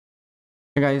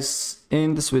Hey guys,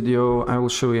 in this video I will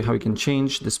show you how you can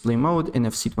change display mode in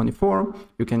FC24.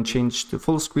 You can change to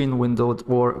full screen, windowed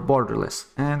or borderless,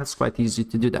 and it's quite easy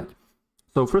to do that.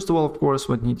 So first of all, of course,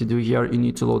 what you need to do here, you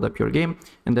need to load up your game,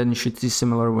 and then you should see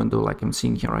similar window like I'm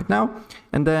seeing here right now.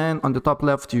 And then on the top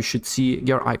left you should see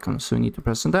your icon, so you need to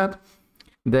press on that.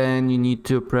 Then you need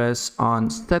to press on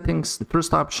settings, the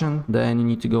first option. Then you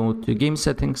need to go to game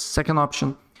settings, second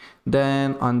option.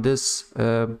 Then on this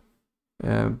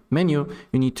menu,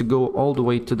 you need to go all the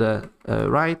way to the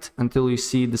right until you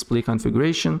see display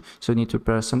configuration, so you need to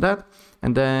press on that,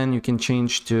 and then you can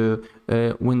change to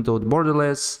windowed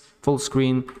borderless, full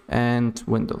screen and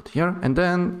windowed here. And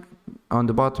then on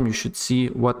the bottom you should see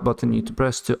what button you need to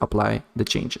press to apply the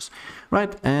changes,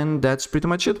 right? And that's pretty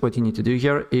much it, what you need to do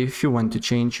here if you want to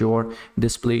change your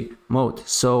display mode.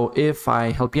 So if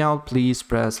I help you out, please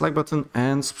press like button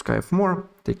and subscribe for more.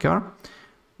 Take care,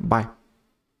 bye.